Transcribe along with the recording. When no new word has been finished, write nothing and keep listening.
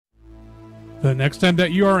The next time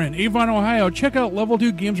that you are in Avon, Ohio, check out Level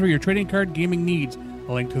 2 Games for your trading card gaming needs.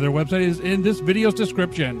 A link to their website is in this video's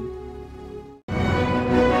description.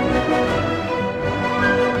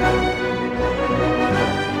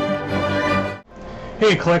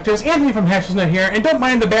 Hey collectors, Anthony from HNE here, and don't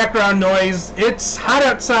mind the background noise. It's hot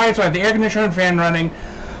outside, so I have the air conditioner and fan running.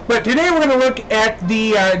 But today we're going to look at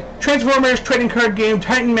the Transformers trading card game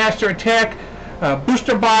Titan Master Attack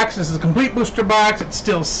booster box. This is a complete booster box. It's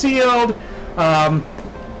still sealed.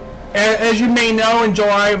 As you may know, in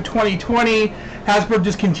July of 2020, Hasbro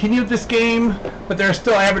discontinued this game, but there are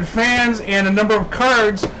still avid fans, and a number of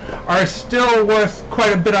cards are still worth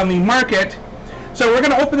quite a bit on the market. So we're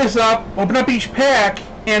going to open this up, open up each pack,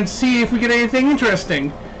 and see if we get anything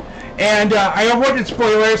interesting. And I avoided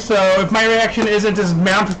spoilers, so if my reaction isn't as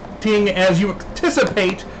mounting as you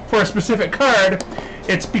anticipate for a specific card,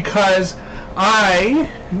 it's because I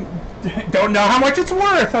don't know how much it's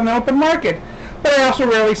worth on the open market. But I also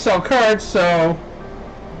rarely sell cards, so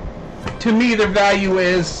to me their value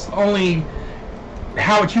is only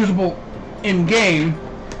how it's usable in-game.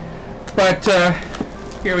 But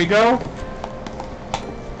here we go.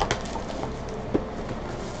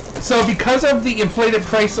 So because of the inflated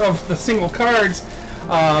price of the single cards,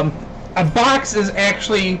 a box is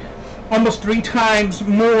actually almost 3 times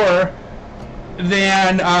more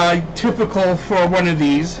than typical for one of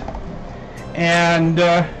these. And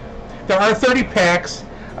there are 30 packs.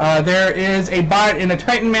 There is a bot and a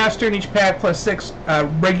Titan Master in each pack, plus 6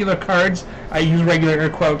 regular cards. I use regular air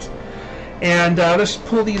quotes. And let's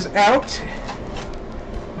pull these out.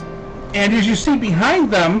 And as you see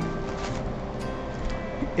behind them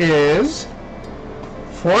is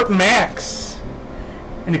Fort Max,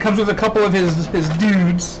 and it comes with a couple of his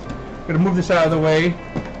dudes. I'm gonna move this out of the way.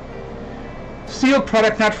 Sealed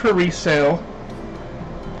product, not for resale.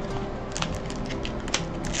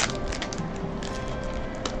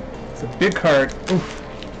 It's a big card. Oof.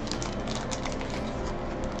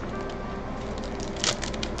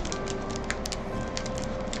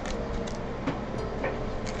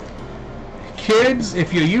 Kids,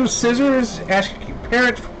 if you use scissors, ask your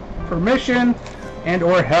parents permission and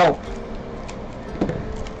or help.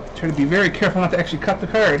 Try to be very careful not to actually cut the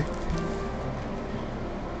card.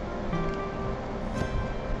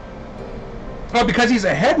 Oh, because he's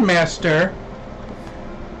a headmaster,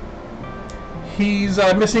 he's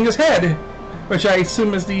missing his head, which I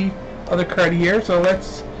assume is the other card here. So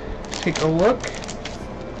let's take a look.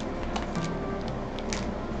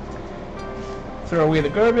 Throw away the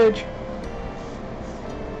garbage.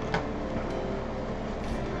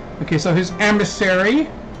 Okay, so his emissary,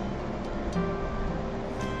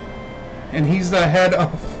 and he's the head of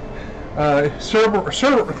Cerebros.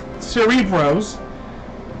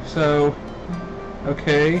 So,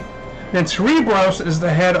 okay. Then Cerebros is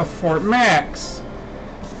the head of Fort Max.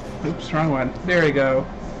 Oops, wrong one. There we go.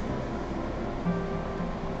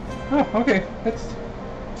 Oh, okay. That's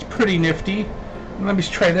pretty nifty. Let me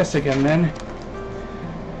try this again then.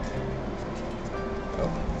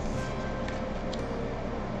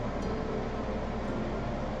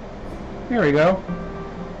 There we go.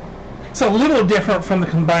 It's a little different from the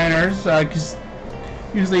combiners, because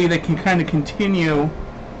usually they can kind of continue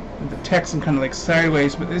the text and kind of like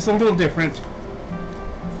sideways, but it's a little different.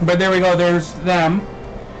 But there we go, there's them.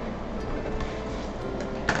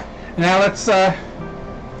 Now let's start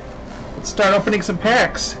opening some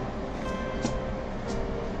packs.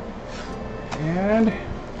 And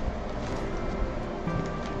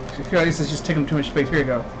this is just taking too much space. Here we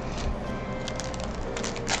go.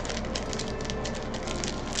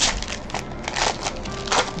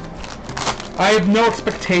 I have no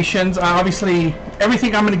expectations. Obviously,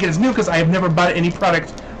 everything I'm going to get is new because I have never bought any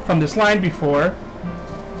product from this line before.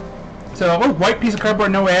 So, oh, white piece of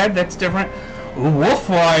cardboard, no ad. That's different.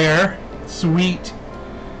 Wolfwire, sweet.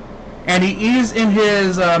 And he is in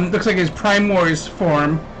his, looks like his Prime Wars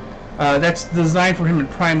form. That's designed for him in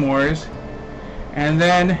Prime Wars. And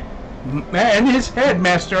then, and his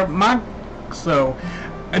headmaster, So,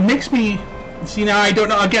 it makes me, see now I don't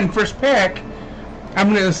know, again, first pack, I'm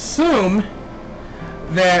going to assume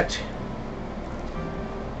that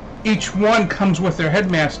each one comes with their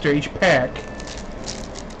headmaster, each pack.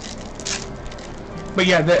 But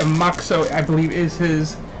yeah, the Moxo, I believe, is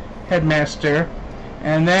his headmaster.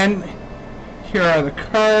 And then here are the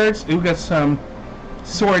cards. We've got some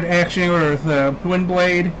sword action with the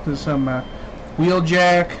Windblade. There's some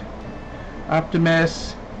Wheeljack,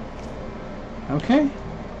 Optimus. Okay.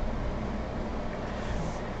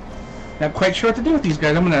 Not quite sure what to do with these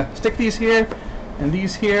guys. I'm going to stick these here and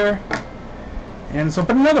these here, and let's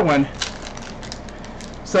open another one.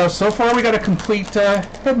 So far we got a complete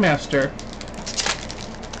headmaster.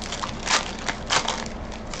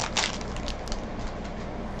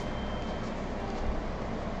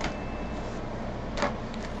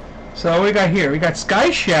 So what we got here? We got Sky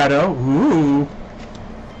Shadow. Ooh.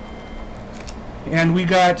 And we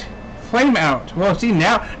got Flame Out. Well, see,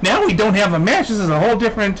 now we don't have a match. This is a whole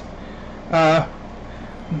different... I'm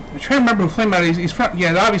trying to remember who Flame Out is. He's from...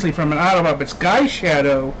 Yeah, obviously from an Autobot, but Sky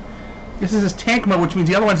Shadow. This is his tank mode, which means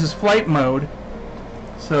the other one's his flight mode.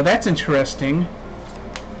 So that's interesting.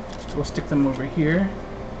 So we'll stick them over here.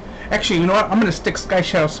 Actually, you know what? I'm going to stick Sky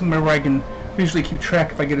Shadow somewhere where I can visually keep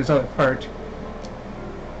track if I get his other part.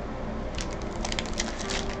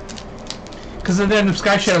 Because then if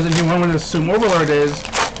Sky Shadow's in here, one would assume Overlord is.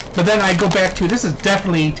 But then I go back to, this is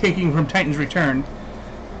definitely taking from Titan's Return.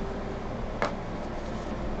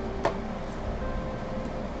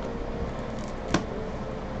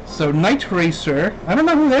 So Night Racer, I don't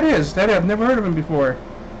know who that is. That I've never heard of him before.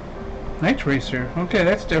 Night Racer, okay,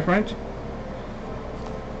 that's different.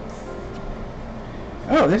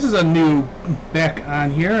 Oh, this is a new back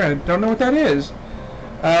on here. I don't know what that is.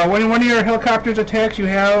 When one of your helicopters attacks, you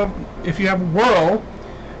have, if you have Whirl,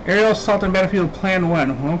 Aerial Assault on Battlefield Plan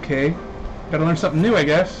 1. Okay. Gotta learn something new, I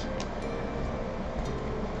guess.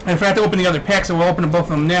 And if I have to open the other packs, so we'll open both of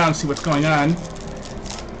them now and see what's going on.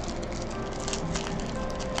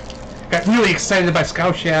 Got really excited by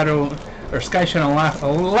Sky Shadow, or Sky Shadow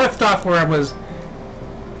left off where I was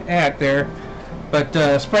at there.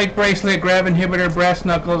 But Spike Bracelet, Grab Inhibitor, Brass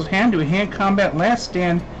Knuckles, Hand-to-Hand Combat, Last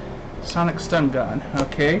Stand, Sonic Stun Gun.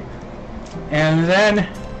 Okay. And then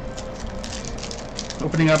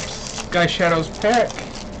opening up Sky Shadow's pack.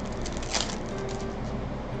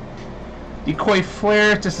 Decoy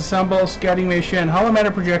Flare, Disassemble, Scouting Mission, Hollow Matter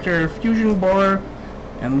Projector, Fusion Borer,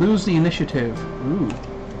 and Lose the Initiative. Ooh.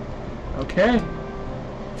 Okay.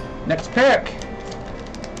 Next pack.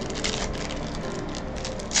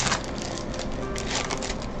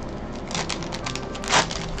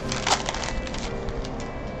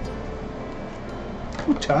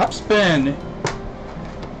 Ooh, top spin.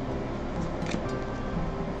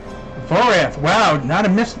 Vorath. Wow, not a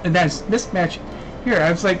mismatch here.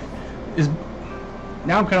 I was like,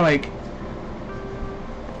 now I'm kind of like,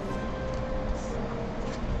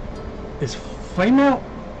 is Flame Out?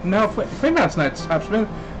 No, Flame Out's not top spin.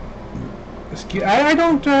 I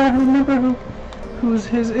don't remember whose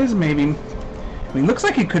his is. Maybe. I mean, looks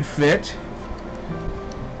like he could fit.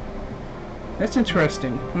 That's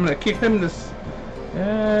interesting. I'm gonna keep him this.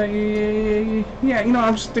 Yeah, you know,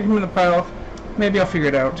 I'll just stick him in the pile. Maybe I'll figure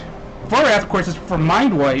it out. Vorath, of course, is for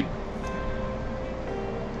Mind Wipe.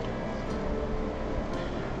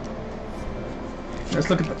 Let's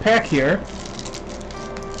look at the pack here.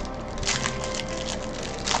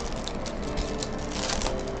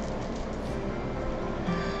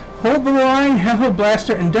 Hold the Line, Handheld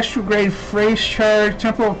Blaster, Industrial Grade Phrase Charge,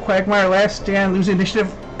 Temporal Quagmire, Last Stand, Lose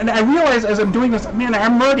Initiative. And I realize as I'm doing this, man,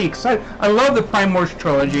 I'm already excited. I love the Prime Wars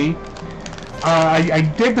trilogy. I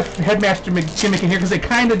dig the Headmaster gimmick in here because they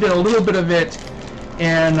kind of did a little bit of it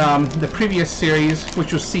in the previous series,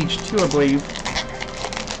 which was Siege 2, I believe.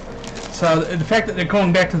 So the fact that they're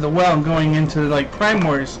going back to the well and going into like Prime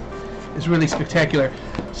Wars is really spectacular.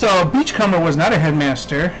 So Beachcomber was not a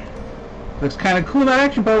Headmaster. Looks kind of cool, that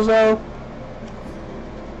action bozo.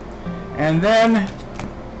 And then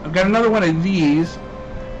I've got another one of these.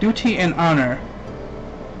 Duty and Honor.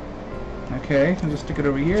 Okay, I'll just stick it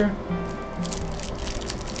over here.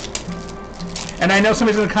 And I know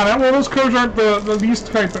somebody's going to comment, well, those cards aren't the these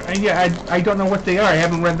type. Yeah, I don't know what they are. I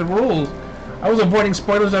haven't read the rules. I was avoiding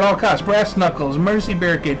spoilers at all costs. Brass Knuckles, Emergency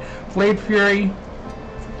Barricade, Blade Fury,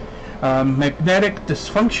 Magnetic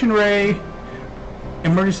Dysfunction Ray,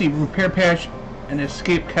 Emergency Repair Patch, and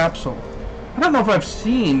Escape Capsule. I don't know if I've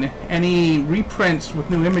seen any reprints with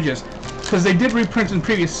new images, because they did reprints in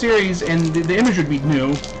previous series, and the image would be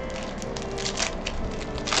new.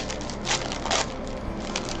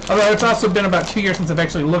 Although it's also been about 2 years since I've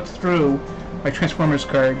actually looked through my Transformers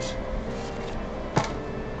cards.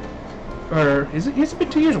 Or is it? It's been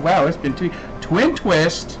 2 years. Wow, it's been 2 years. Twin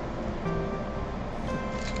Twist,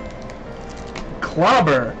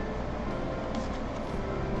 Clobber.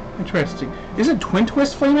 Interesting. Isn't Twin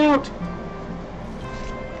Twist Flame Out?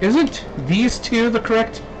 Isn't these two the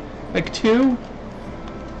correct, like, two?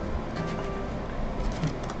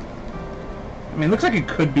 I mean, it looks like it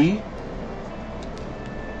could be.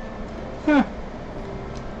 Huh.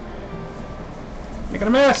 Making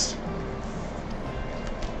a mess.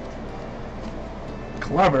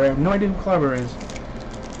 Clobber. I have no idea who Clobber is.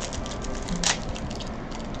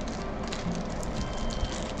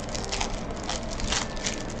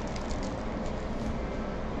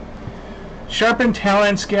 Sharpened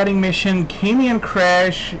Talent, Scouting Mission, Camion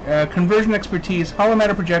Crash, Conversion Expertise, Hollow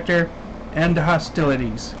Matter Projector, and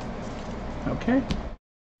Hostilities. Okay.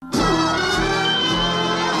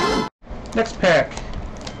 Next pack.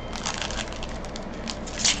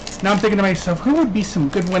 Now I'm thinking to myself, who would be some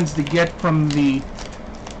good ones to get from the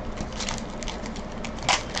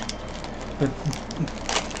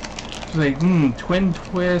like, Twin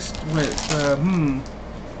Twist with, some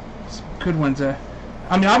good ones. I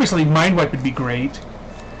mean, obviously, Mind Wipe would be great.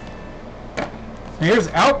 Here's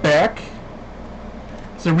Outback.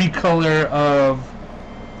 It's a recolor of,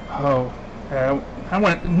 I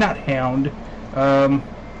want, not Hound.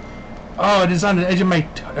 Oh, it is on the edge of my,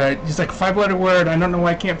 it's like a 5-letter word. I don't know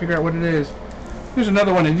why I can't figure out what it is. Here's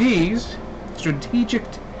another one of these. Strategic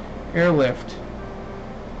Airlift.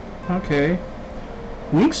 Okay.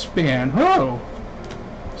 Wingspan. Oh.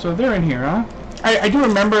 So they're in here, huh? I do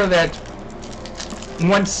remember that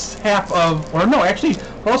once half of, or no, actually,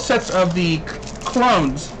 both sets of the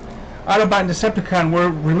clones, Autobot and Decepticon, were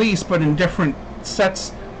released, but in different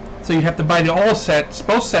sets. So you have to buy the all sets,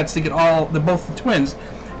 both sets, to get both the twins.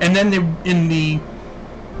 And then in the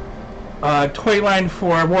toy line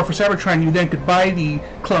for War for Cybertron, you then could buy the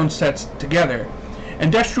clone sets together.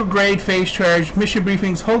 Industrial grade, phase charge, mission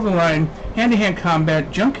briefings, hold the line, hand-to-hand combat,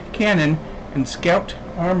 junk cannon, and scout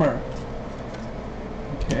armor.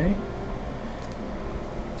 Okay.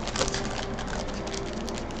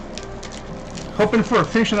 Hoping for a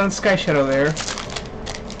finish on Sky Shadow there.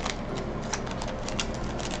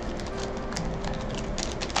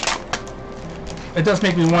 It does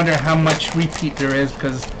make me wonder how much repeat there is,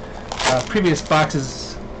 because previous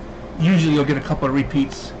boxes, usually you'll get a couple of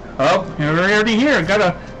repeats. Oh, we're already here. Got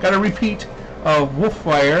a repeat of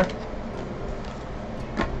Wolfwire.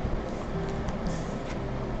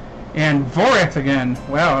 And Vorath again.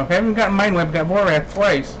 Wow, I haven't gotten Mind Wipe, got Vorath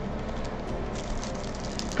twice.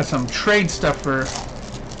 Got some trade stuff for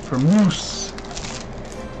Moose.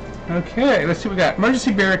 Okay, let's see what we got.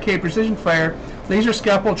 Emergency Barricade, Precision Fire, Laser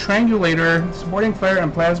Scalpel, Triangulator, Supporting Fire,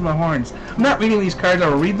 and Plasma Horns. I'm not reading these cards.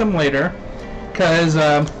 I'll read them later, because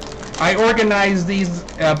I organize these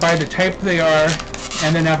by the type they are,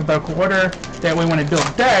 and then alphabetical order. That way when I build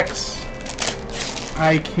decks,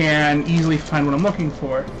 I can easily find what I'm looking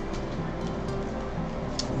for.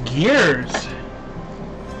 Gears.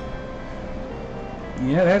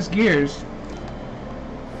 Yeah, that's Gears.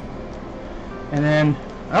 And then,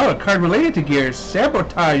 oh, a card related to Gears.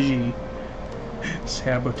 Sabotage.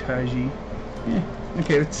 Sabotage. Yeah.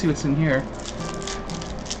 Okay, let's see what's in here.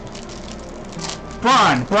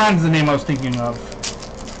 Brawn. Brawn's the name I was thinking of.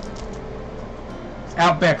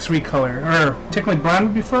 Outback's recolor. Or technically Brawn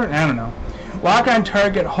would be for it? I don't know. Lock on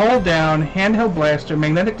target, hold down, handheld blaster,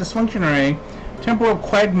 magnetic dysfunction array, temporal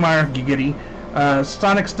quagmire giggity,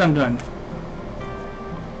 sonic stun gun.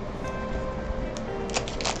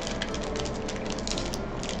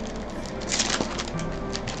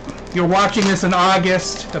 You're watching this in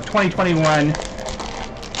August of 2021, and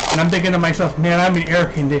I'm thinking to myself, man, I'm in air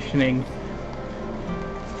conditioning.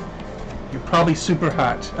 You're probably super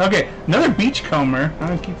hot. Okay, another Beachcomber.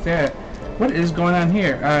 I'll keep that. What is going on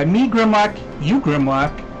here? Me Grimlock, you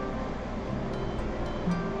Grimlock.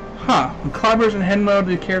 Huh. In Clobbers and Head mode,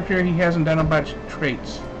 the character he has in Dinobot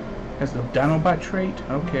traits. Has the Dinobot trait?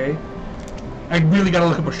 Okay. I really gotta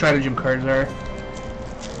look up what stratagem cards are.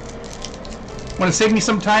 Want to save me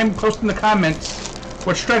some time? Post in the comments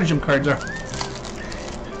what stratagem cards are.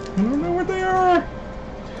 I don't know what they are.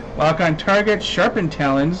 Lock on target, sharpen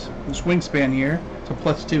talons. This wingspan here. So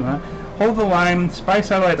 +2, huh? Hold the line, spy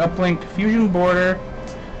satellite uplink, fusion border.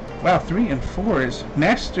 Wow, 3 and 4 is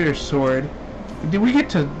master sword. Did we get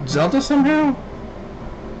to Zelda somehow?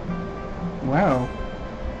 Wow.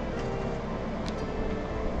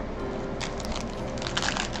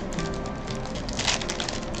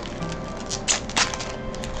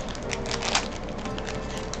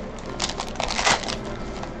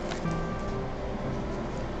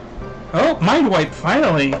 Oh, Mind Wipe,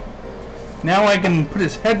 finally! Now I can put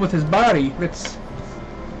his head with his body. Let's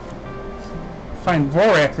find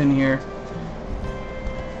Vorath in here.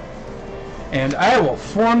 And I will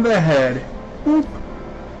form the head. Boop.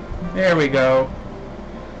 There we go.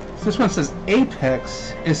 So this one says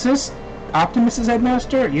Apex. Is this Optimus's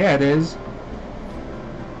headmaster? Yeah, it is.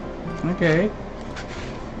 Okay.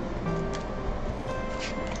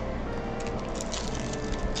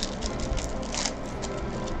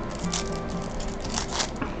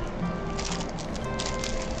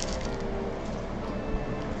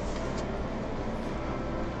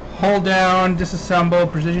 Hold down, disassemble,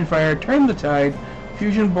 precision fire, turn the tide,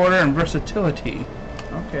 fusion border, and versatility.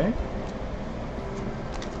 Okay.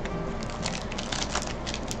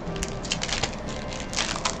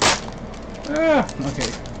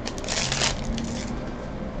 Okay.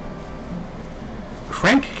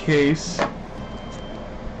 Crankcase.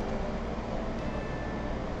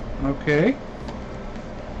 Okay.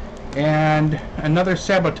 And another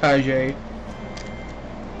sabotage.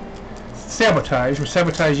 Sabotage, or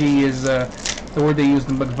sabotage is the word they use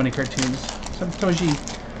in the Bugs Bunny cartoons. Sabotage.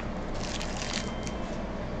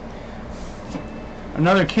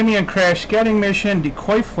 Another Kimian Crash scouting mission,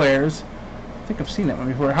 decoy flares. I think I've seen that one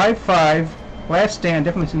before. High Five, Last Stand,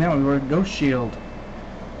 definitely seen that one before. Ghost Shield.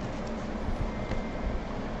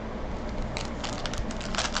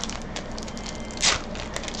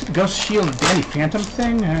 Is it the Ghost Shield of Danny Phantom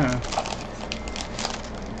thing?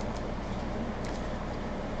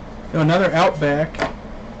 Oh, another Outback.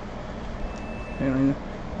 And,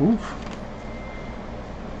 oof.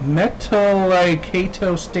 Metal like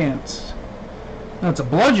Kato stance. No, it's a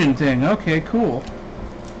bludgeon thing. Okay, cool.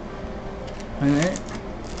 Alright.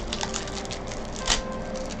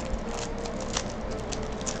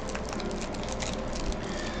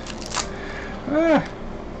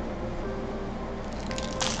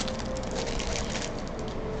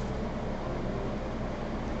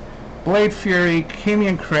 Blade Fury,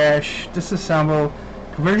 Kimian Crash, Disassemble,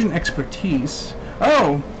 Conversion Expertise.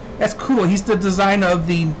 Oh, that's cool. He's the designer of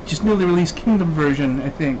the just newly released Kingdom version, I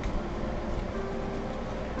think.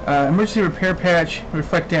 Emergency Repair Patch,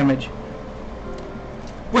 Reflect Damage.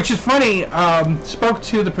 Which is funny, spoke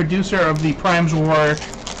to the producer of the Prime Wars.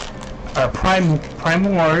 Prime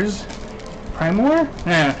War?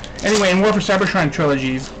 Yeah. Anyway, in War for Cybertron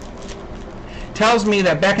trilogies. Tells me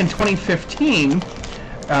that back in 2015,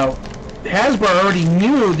 Hasbro already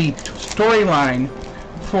knew the storyline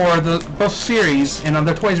for both series and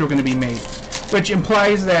the toys were going to be made, which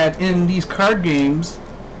implies that in these card games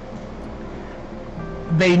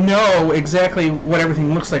they know exactly what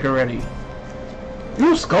everything looks like already.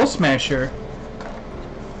 Ooh, Skull Smasher.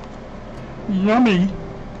 Yummy.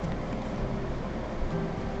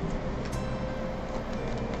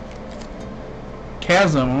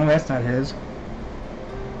 Chasm. Oh, that's not his.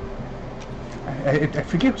 I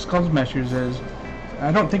forget what Skull Smashers is.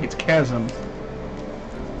 I don't think it's Chasm.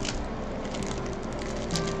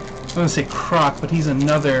 I was going to say Croc, but he's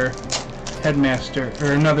another headmaster,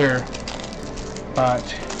 or another bot.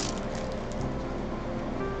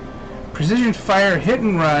 Precision Fire, Hit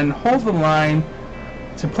and Run, Hold the Line,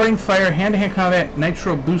 Supporting Fire, Hand-to-Hand Combat,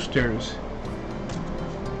 Nitro Boosters.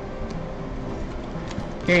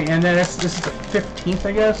 Okay, and then this is the 15th,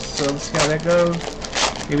 I guess, so let's see how that goes.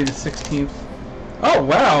 Maybe the 16th. Oh,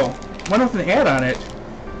 wow! One with an ad on it.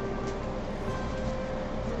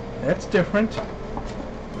 That's different.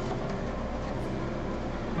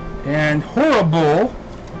 And Horrible.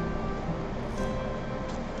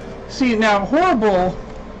 See, now, Horrible,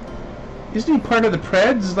 isn't he part of the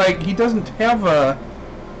Preds? Like, he doesn't have a...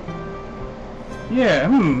 Yeah,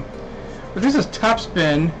 But this is Top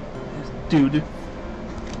Spin. Dude.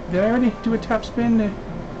 Did I already do a Top Spin?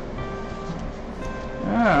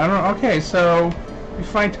 I don't know. Okay, so we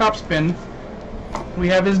find Top Spin. We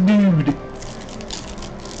have his dude.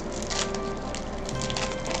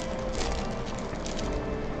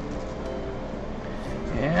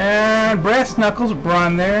 And Brass Knuckles,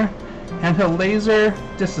 Brawn there. Handheld Laser,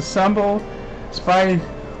 Disassemble, Spy,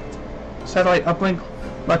 Satellite Uplink,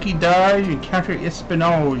 Lucky Dodge, and Counter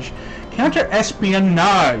Espionage. Counter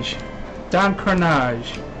Espionage. Don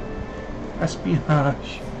Carnage.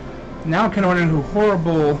 Espionage. Now I'm kind of wondering who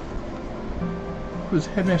Horrible... Who's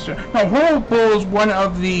Headmaster? No, Horrible is one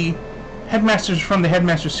of the Headmasters from the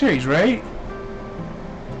Headmaster series, right?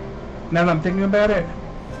 Now that I'm thinking about it.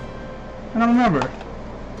 I don't remember.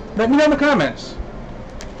 Let me know in the comments.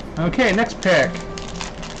 Okay, next pack.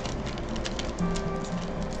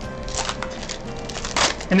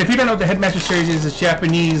 And if you don't know what the Headmaster series is, it's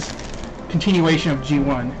Japanese continuation of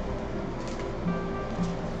G1.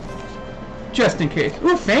 Just in case.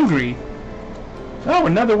 Ooh, Fangry. Oh,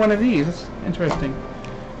 another one of these. That's interesting.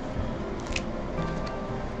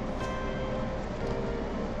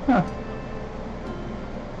 Huh.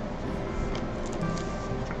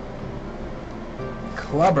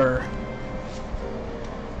 Clubber.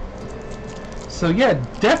 So yeah,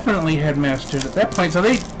 definitely Headmasters at that point. So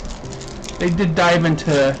they did dive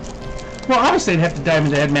into... Well, obviously they'd have to dive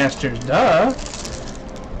into Headmasters. Duh.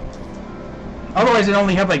 Otherwise, they'd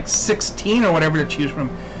only have like 16 or whatever to choose from.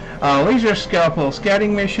 Laser Scalpel,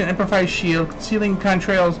 Scouting Mission, Improvised Shield, Concealing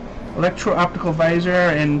Contrails, Electro-Optical Visor,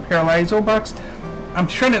 and Paralyzo Box. I'm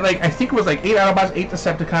trying to, like, I think it was like 8 Autobots, 8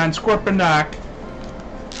 Decepticons, Scorponok,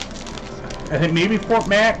 I think maybe Fort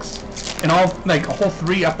Max, and all, like, a whole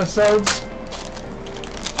 3 episodes.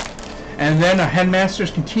 And then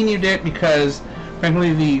Headmasters continued it because,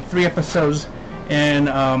 frankly, the 3 episodes in,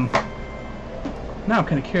 now I'm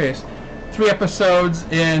kind of curious. 3 episodes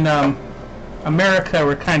in America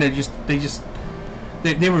were kind of just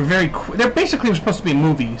they were very they're basically supposed to be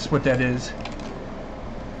movies. What that is.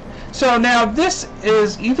 So now this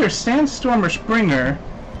is either Sandstorm or Springer.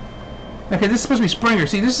 Okay, this is supposed to be Springer.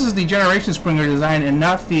 See, this is the Generation Springer design and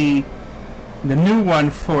not the new one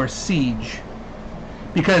for Siege.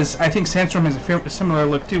 Because I think Sandstorm has a similar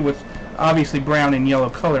look too, with obviously brown and yellow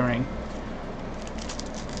coloring.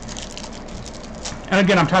 And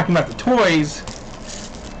again, I'm talking about the toys,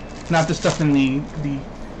 not the stuff in the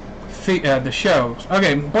shows.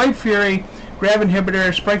 Okay, Blade Fury, Grab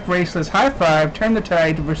Inhibitor, Spike Bracelets, High Five, Turn the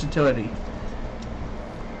Tide to Versatility.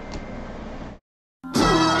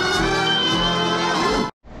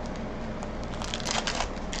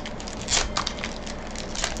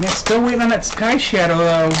 Yeah, still waiting on that Sky Shadow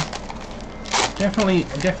though.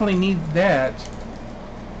 Definitely need that.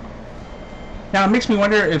 Now it makes me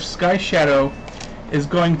wonder if Sky Shadow is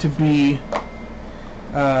going to be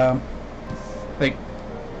like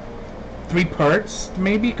 3 parts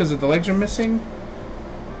maybe, because the legs are missing.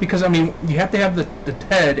 Because I mean, you have to have the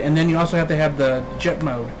head, and then you also have to have the jet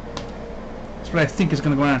mode. That's what I think is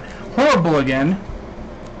going to go on. Horrible again.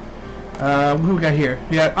 Who we got here?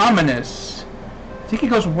 We got Ominous. I think he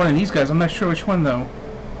goes with one of these guys. I'm not sure which one though.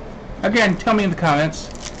 Again, tell me in the comments.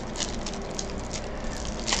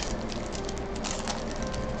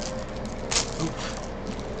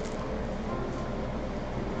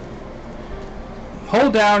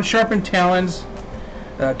 Hold down, Sharpened Talons,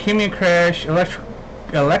 Camion Crash,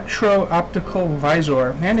 Electro-Optical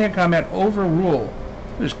Visor, hand-to-hand combat, Overrule.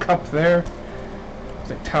 There's Cup there.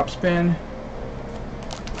 It's like top spin.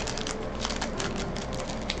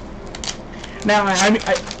 Now,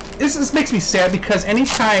 this makes me sad because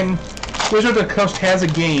anytime Wizard of the Coast has a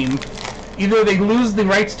game, either they lose the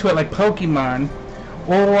rights to it like Pokemon,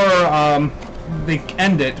 or they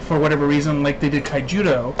end it for whatever reason, like they did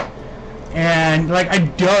Kaijudo. And like I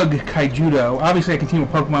dug Kaijudo. Obviously, I continued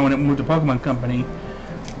with Pokemon when it moved to Pokemon Company,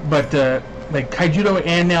 but like Kaijudo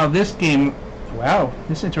and now this game, wow,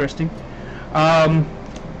 this is interesting.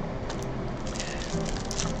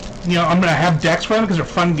 You know, I'm gonna have decks for them because they're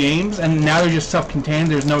fun games, and now they're just self-contained.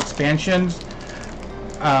 There's no expansions,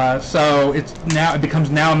 so it becomes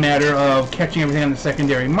now a matter of catching everything on the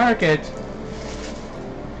secondary market.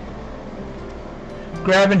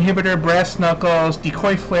 Grab Inhibitor, Brass Knuckles,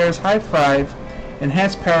 Decoy Flares, High Five,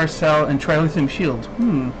 Enhanced Power Cell, and Trilithium Shield.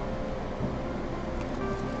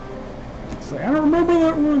 It's like, I don't remember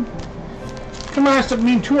that one. Come on, stop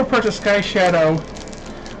mean 2 parts of Sky Shadow.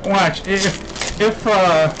 Watch, if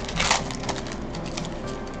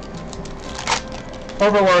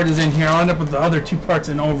Overlord is in here, I'll end up with the other 2 parts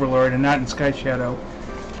in Overlord and not in Sky Shadow.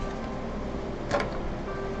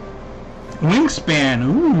 Wingspan,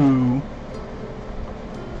 ooh.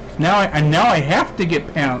 Now I have to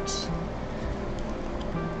get Pounce.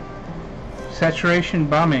 Saturation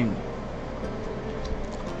Bombing.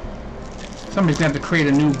 Somebody's gonna have to create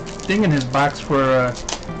a new thing in his box for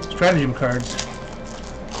stratagem cards.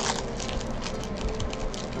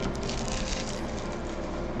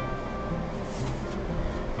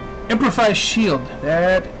 Improvised Shield.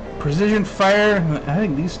 That Precision Fire. I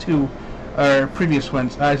think these 2 are previous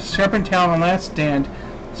ones. Sharpened Talon on Last Stand.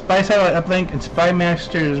 Spy Satellite Uplink, and Spy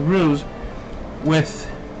Master's Ruse with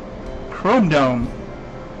Chrome Dome.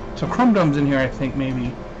 So Chrome Dome's in here, I think,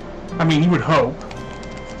 maybe. I mean, you would hope.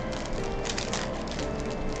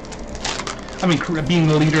 I mean, being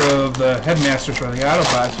the leader of the Headmasters for the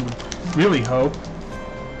Autobots, you would really hope.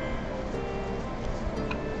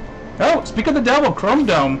 Oh, speak of the devil, Chrome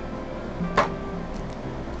Dome.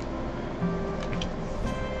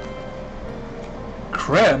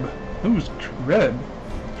 Kreb. Who's Kreb?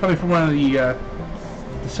 Probably from one of the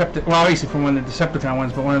well, obviously from one of the Decepticon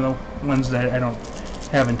ones, but one of the ones that I don't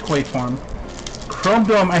have in toy form. Chrome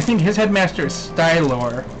Dome, I think his headmaster is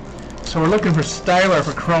Stylor. So we're looking for Stylor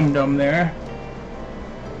for Chrome Dome there.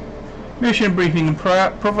 Mission briefing: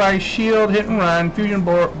 improvise shield, hit and run, fusion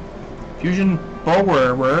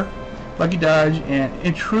bulwark, lucky dodge, and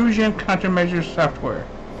intrusion countermeasure software.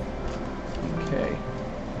 Okay.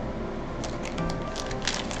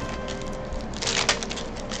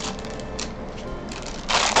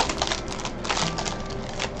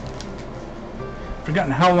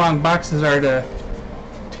 Forgotten how long boxes are to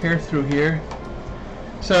tear through here.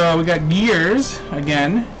 So we got Gears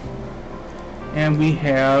again, and we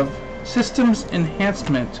have Systems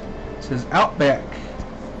Enhancement. It says Outback.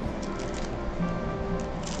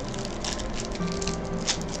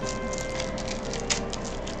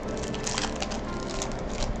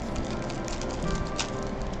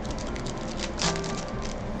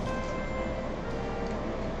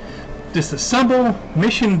 Disassemble,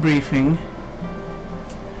 mission briefing,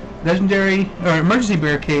 legendary or emergency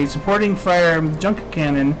barricade, supporting fire, junk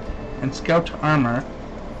cannon, and scout armor.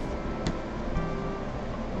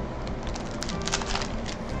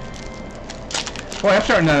 Boy, I'm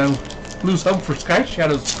starting to lose hope for Sky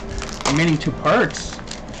Shadow's remaining 2 parts.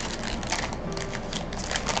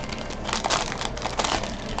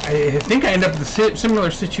 I think I ended up in a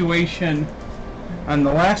similar situation on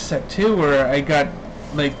the last set too, where I got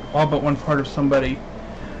like all but 1 part of somebody.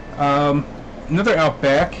 Another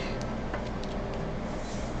Outback.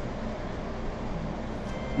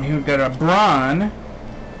 Here we've got a Brawn,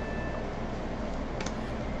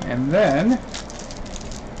 and then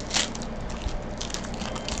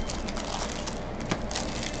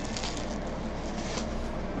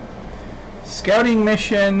Scouting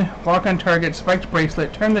Mission, Walk on Target, Spiked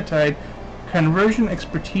Bracelet, Turn the Tide, Conversion,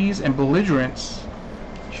 Expertise, and Belligerence.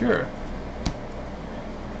 Sure.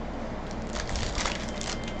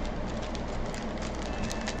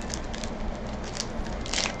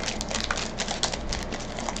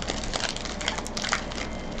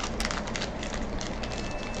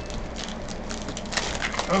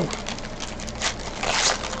 Oh.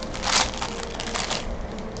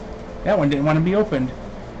 That one didn't want to be opened.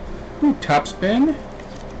 Ooh, top spin.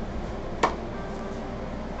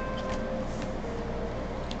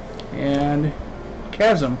 And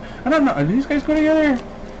Chasm. I don't know. Do these guys go together?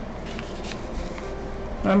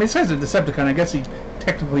 I mean, besides the Decepticon, I guess he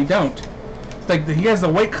technically don't. It's like he has the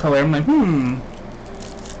white color. I'm like, do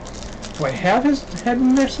I have his head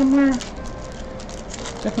in there somewhere?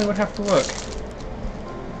 Definitely would have to look.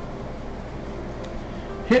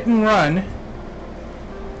 Hit and Run,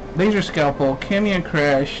 Laser Scalpel, Camion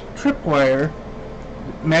Crash, Tripwire,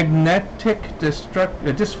 Magnetic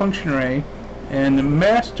Dysfunction Ray, and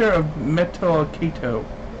Master of Metallicato.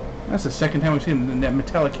 That's the second time we've seen that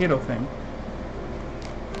Metallicato thing.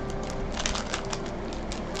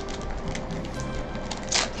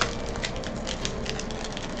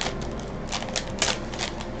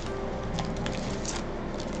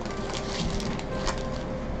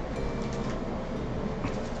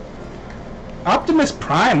 Optimus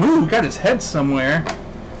Prime. Ooh, got his head somewhere.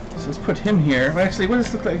 So let's put him here. Actually, what does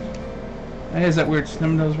this look like? That is that weird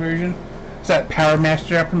Slim Nose version. Is that Power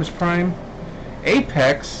Master Optimus Prime?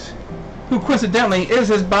 Apex, who coincidentally is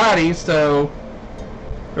his body, so,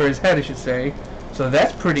 or his head, I should say. So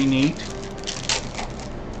that's pretty neat.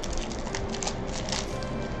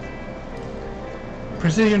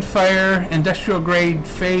 Precision Fire, Industrial Grade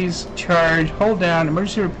Phase Charge, Hold Down,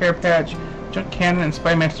 Emergency Repair Patch, Junk Cannon, and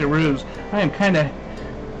Spymaster Ruse. I kind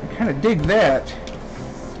of dig that.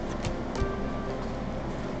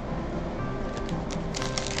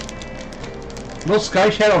 Will Sky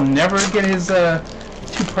Shadow never get his 2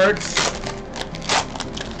 parts?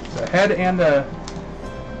 The head and the...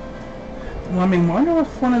 Well, I mean, I wonder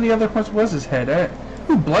if one of the other ones was his head.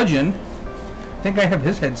 Ooh, Bludgeon. I think I have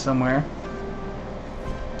his head somewhere.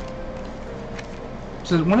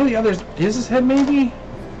 So one of the others is his head, maybe?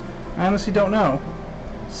 I honestly don't know.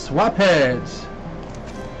 Swap heads.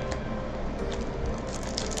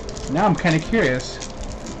 Now I'm kind of curious.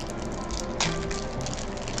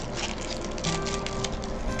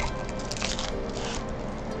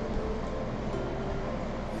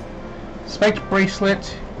 Spiked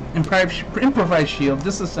Bracelet, Improvised Shield,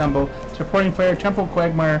 Disassemble, Supporting Fire, Temple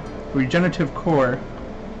Quagmire, Regenerative Core.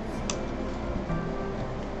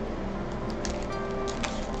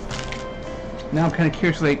 Now I'm kind of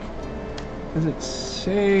curious, like, does it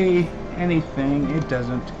say anything? It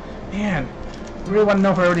doesn't. Man, I really want to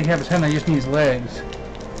know if I already have his head and I just need his legs.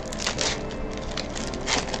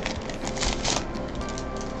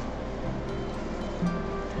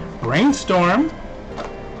 Brainstorm.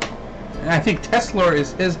 And I think Tesla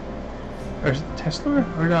is his... Or is it Tesla?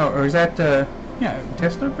 Or no, or is that, yeah,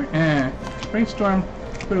 Tesla? Brainstorm.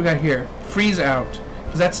 What do we got here? Freeze Out.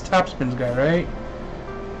 Because that's Topspin's guy, right?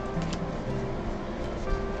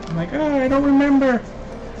 I'm like, oh, I don't remember.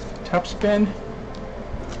 Topspin.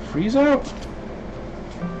 Freeze Out.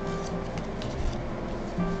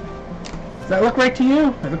 Does that look right to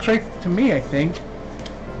you? It looks right to me, I think.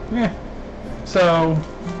 Yeah. So,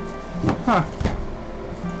 huh.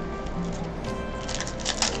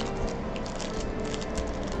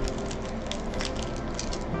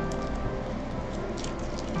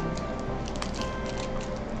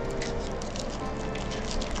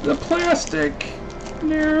 The plastic.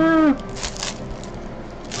 No.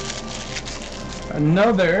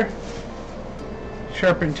 Another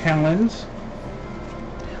Sharpened Talons.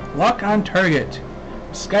 Lock on Target.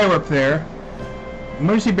 Skywarp there.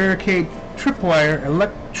 Emergency Barricade, Tripwire,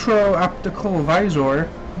 Electro-Optical Visor.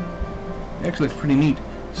 Actually, it's pretty neat.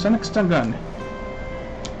 Sonic Stun Gun.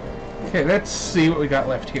 Okay, let's see what we got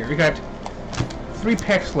left here. We got 3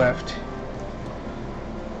 packs left.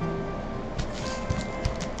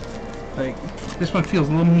 Like, this one feels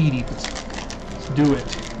a little meaty. Let's do it.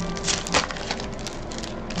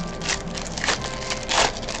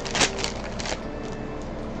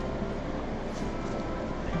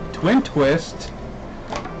 Twin Twist.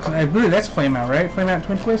 I believe that's Flame Out, right? Flame Out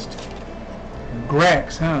Twin Twist?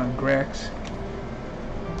 Grax, huh? Grax.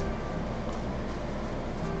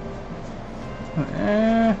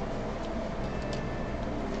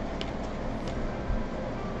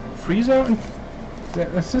 Freeze Out?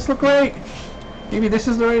 Does this look right? Maybe this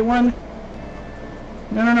is the right one?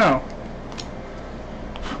 No.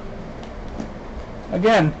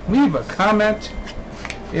 Again, leave a comment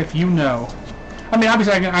if you know. I mean,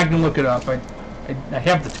 obviously I can look it up. I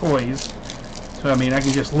have the toys, so I mean I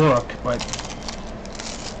can just look, but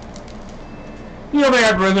you know, the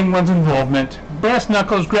algorithm runs involvement. Brass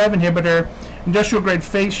Knuckles, Grab Inhibitor, Industrial Grade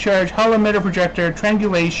Phase Charge, Hollow Emitter Projector,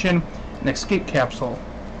 Triangulation, and Escape Capsule.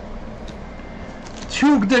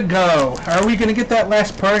 2 to go. Are we going to get that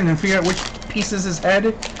last part and then figure out which piece is his head?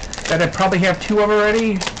 That I probably have 2 of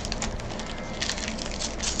already?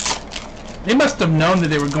 They must have known that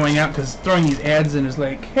they were going out, because throwing these ads in is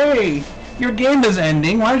like, hey, your game is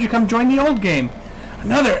ending. Why don't you come join the old game?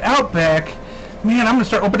 Another Outback? Man, I'm going to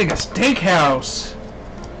start opening a steakhouse.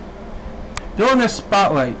 Villainous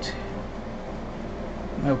Spotlight.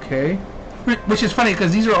 Okay. Which is funny,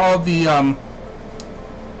 because these are all the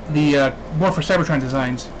War for Cybertron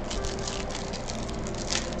designs.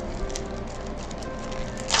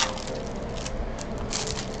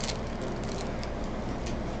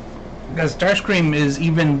 Because Starscream is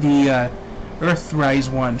even the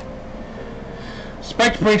Earthrise one.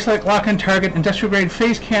 Spiked Bracelet, Lock on Target, Industrial Grade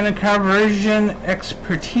Phase Cannon, Conversion,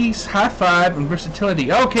 Expertise, High Five, and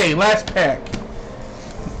Versatility. Okay, last pack.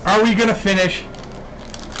 Are we gonna finish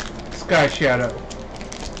Sky Shadow?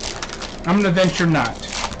 I'm gonna venture not.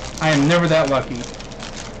 I am never that lucky.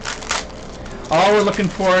 All we're looking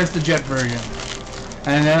for is the jet version.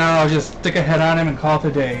 And then I'll just stick a head on him and call it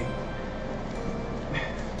a day.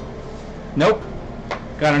 Nope.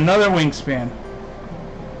 Got another Wingspan.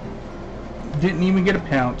 Didn't even get a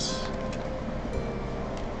pounce.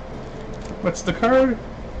 What's the card?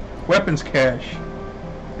 Weapons Cache.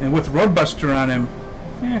 And with Roadbuster on him.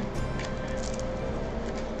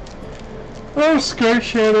 Oh, Sky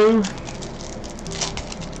Shadow.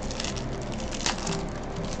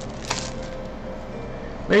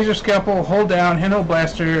 Laser Scalpel, Hold Down, Handle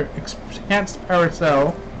Blaster, Enhanced Power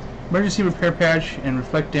Cell, Emergency Repair Patch, and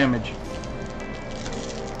Reflect Damage.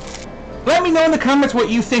 Let me know in the comments what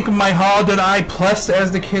you think of my haul. Did I plus,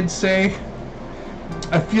 as the kids say?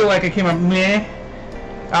 I feel like I came up meh.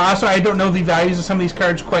 Also, I don't know the values of some of these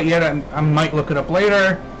cards quite yet. I might look it up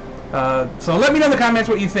later. So let me know in the comments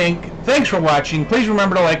what you think. Thanks for watching. Please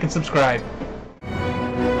remember to like and subscribe.